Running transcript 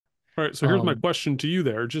All right, so here's my Um, question to you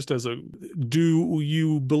there, just as a, do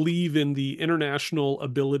you believe in the international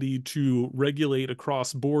ability to regulate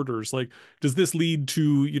across borders? Like, does this lead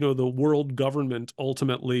to, the world government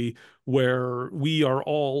ultimately, where we are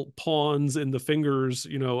all pawns in the fingers,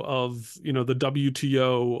 of, the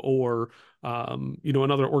WTO or,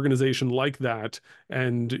 another organization like that?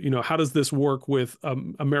 And, how does this work with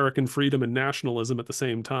American freedom and nationalism at the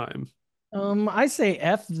same time? I say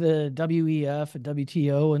F the WEF and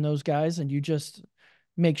WTO and those guys, and you just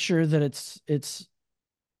make sure that it's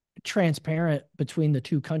transparent between the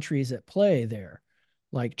two countries at play there.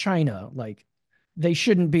 Like China, like they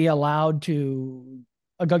shouldn't be allowed to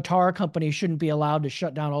a guitar company shouldn't be allowed to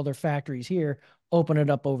shut down all their factories here, open it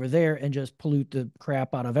up over there, and just pollute the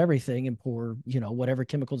crap out of everything and pour, whatever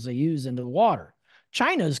chemicals they use into the water.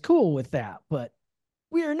 China is cool with that, but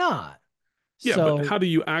we are not. Yeah, but So how do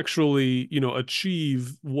you actually,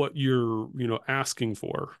 achieve what you're, asking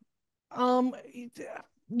for? Um,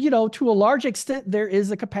 to a large extent, there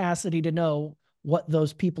is a capacity to know what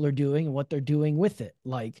those people are doing and what they're doing with it.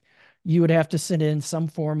 Like you would have to send in some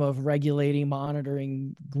form of regulating,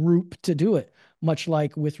 monitoring group to do it, much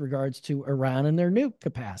like with regards to Iran and their nuke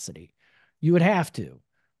capacity. You would have to,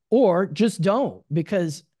 or just don't,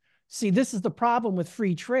 because see, this is the problem with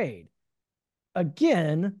free trade.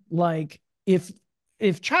 Again, like if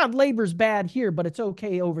child labor is bad here, but it's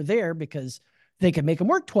okay over there because they can make them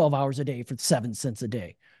work 12 hours a day for 7 cents a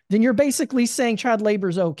day, then you're basically saying child labor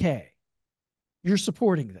is okay. You're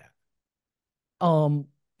supporting that.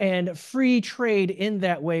 And free trade in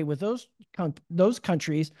that way with those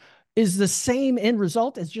countries is the same end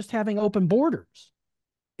result as just having open borders.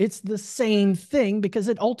 It's the same thing because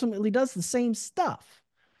it ultimately does the same stuff.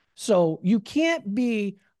 So you can't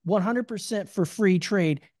be 100% for free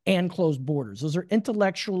trade and closed borders. Those are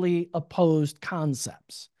intellectually opposed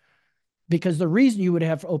concepts because the reason you would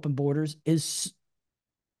have open borders is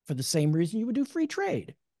for the same reason you would do free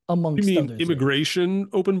trade, You amongst mean other things. immigration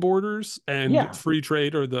open borders and Yeah. free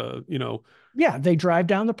trade are Yeah. They drive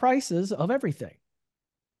down the prices of everything.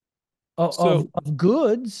 so Of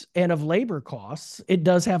goods and of labor costs, it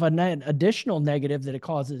does have an additional negative that it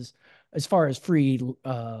causes as far as free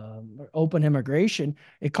open immigration.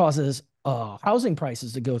 It causes housing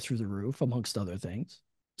prices to go through the roof, amongst other things.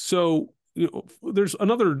 so there's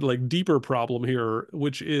another like deeper problem here,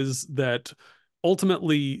 which is that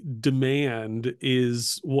ultimately demand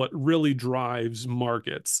is what really drives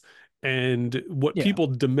markets. And what Yeah, people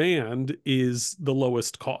demand is the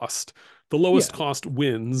lowest cost. The lowest yeah, cost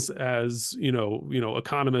wins, as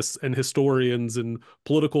economists and historians and yeah.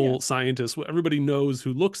 political scientists, everybody knows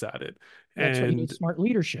who looks at it. That's why you need And smart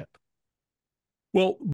leadership. well,